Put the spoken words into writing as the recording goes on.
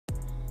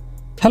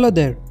Hello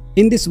there.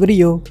 In this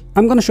video,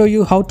 I'm gonna show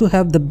you how to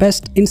have the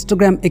best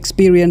Instagram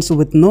experience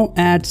with no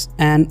ads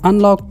and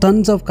unlock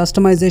tons of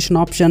customization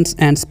options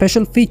and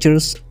special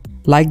features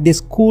like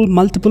this cool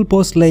multiple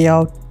post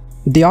layout,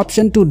 the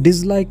option to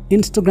dislike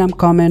Instagram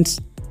comments,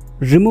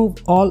 remove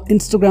all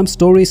Instagram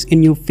stories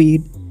in your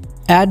feed,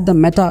 add the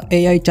Meta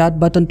AI chat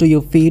button to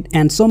your feed,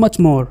 and so much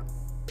more.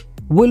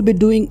 We'll be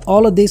doing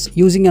all of this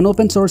using an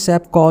open source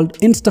app called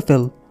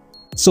Instafel.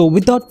 So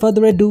without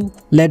further ado,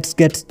 let's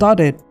get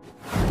started.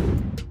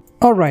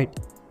 Alright,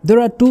 there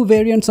are two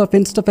variants of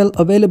Instafel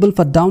available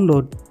for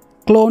download,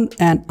 cloned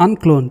and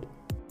uncloned.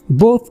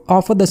 Both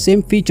offer the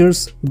same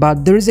features,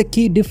 but there is a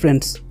key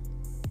difference.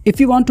 If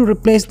you want to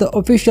replace the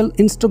official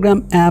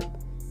Instagram app,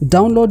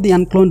 download the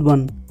uncloned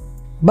one.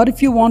 But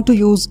if you want to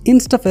use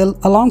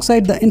Instafel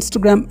alongside the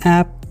Instagram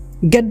app,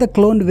 get the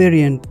cloned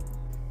variant.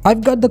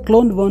 I've got the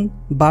cloned one,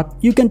 but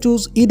you can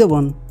choose either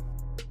one.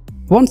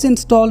 Once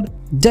installed,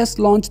 just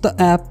launch the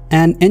app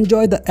and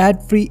enjoy the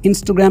ad-free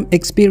Instagram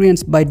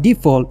experience by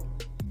default.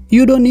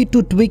 You don't need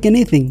to tweak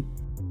anything.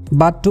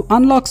 But to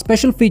unlock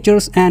special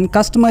features and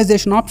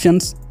customization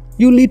options,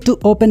 you need to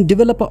open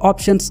developer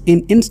options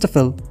in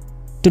Instafel.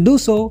 To do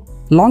so,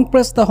 long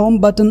press the home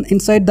button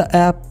inside the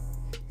app,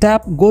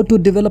 tap go to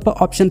developer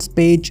options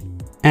page,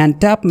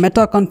 and tap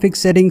meta config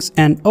settings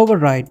and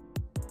override.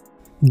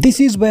 This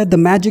is where the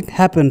magic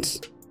happens.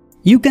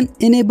 You can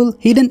enable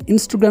hidden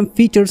Instagram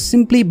features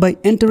simply by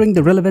entering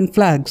the relevant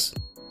flags.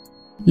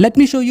 Let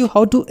me show you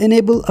how to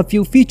enable a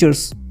few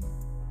features.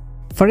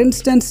 For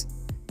instance,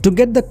 to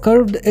get the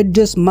curved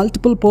edges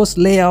multiple post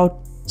layout,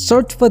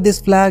 search for this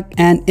flag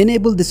and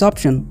enable this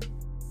option.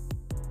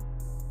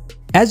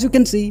 As you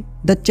can see,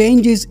 the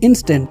change is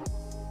instant.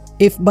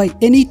 If by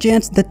any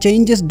chance the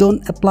changes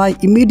don't apply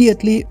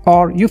immediately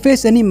or you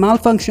face any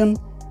malfunction,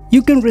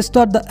 you can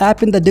restart the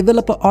app in the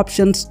developer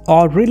options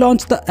or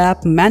relaunch the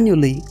app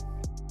manually.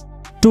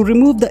 To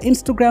remove the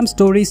Instagram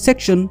stories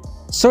section,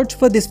 search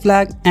for this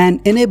flag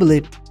and enable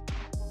it.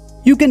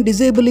 You can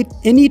disable it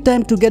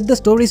anytime to get the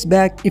stories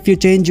back if you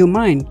change your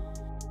mind.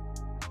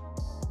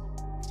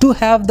 To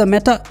have the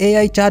Meta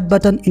AI chat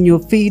button in your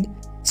feed,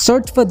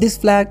 search for this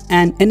flag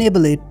and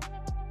enable it.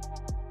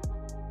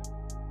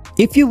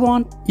 If you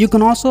want, you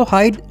can also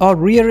hide or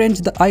rearrange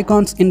the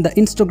icons in the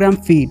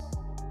Instagram feed.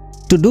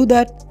 To do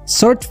that,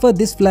 search for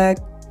this flag,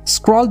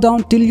 scroll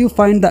down till you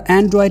find the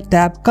Android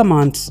tab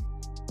commands.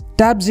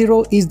 Tab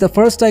 0 is the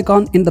first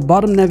icon in the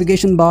bottom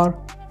navigation bar,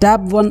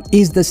 tab 1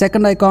 is the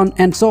second icon,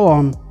 and so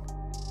on.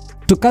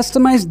 To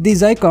customize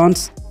these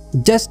icons,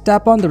 just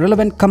tap on the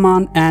relevant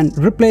command and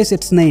replace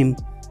its name.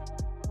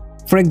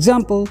 For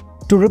example,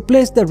 to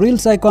replace the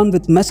Reels icon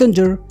with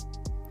Messenger,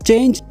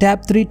 change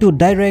tab 3 to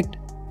Direct,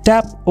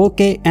 tap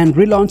OK and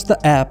relaunch the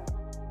app.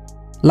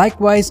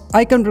 Likewise,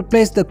 I can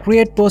replace the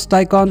Create Post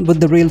icon with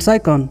the Reels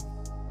icon.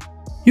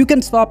 You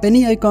can swap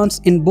any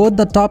icons in both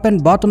the top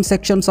and bottom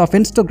sections of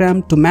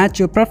Instagram to match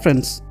your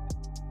preference.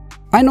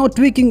 I know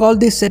tweaking all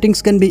these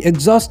settings can be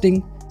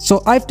exhausting,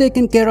 so I've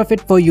taken care of it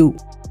for you.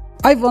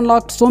 I've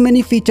unlocked so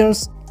many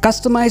features,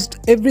 customized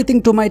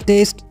everything to my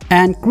taste,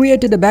 and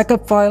created a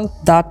backup file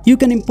that you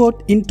can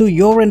import into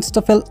your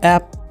Instafel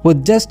app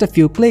with just a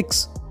few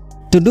clicks.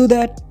 To do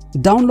that,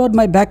 download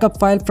my backup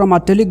file from our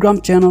Telegram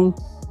channel,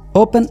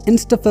 open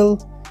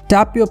Instafel,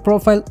 tap your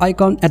profile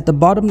icon at the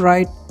bottom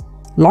right,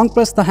 long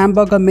press the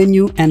hamburger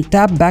menu and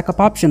tap backup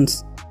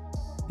options.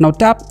 Now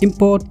tap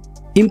import,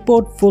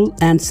 import full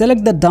and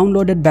select the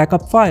downloaded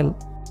backup file.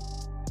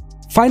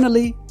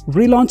 Finally,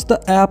 relaunch the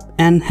app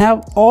and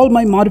have all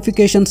my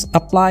modifications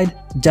applied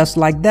just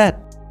like that.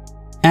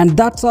 And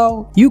that's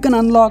how you can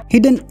unlock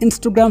hidden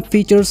Instagram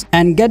features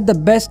and get the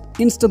best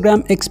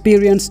Instagram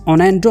experience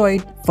on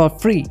Android for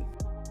free.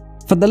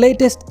 For the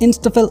latest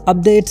Instafel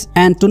updates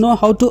and to know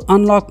how to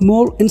unlock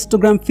more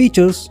Instagram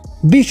features,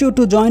 be sure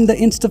to join the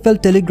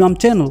Instafel Telegram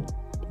channel.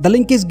 The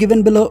link is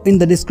given below in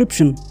the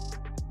description.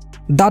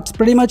 That's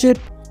pretty much it.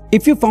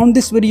 If you found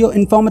this video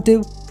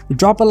informative,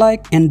 drop a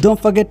like and don't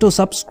forget to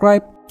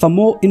subscribe for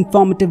more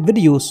informative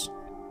videos.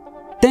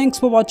 Thanks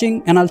for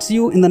watching and I'll see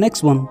you in the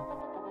next one.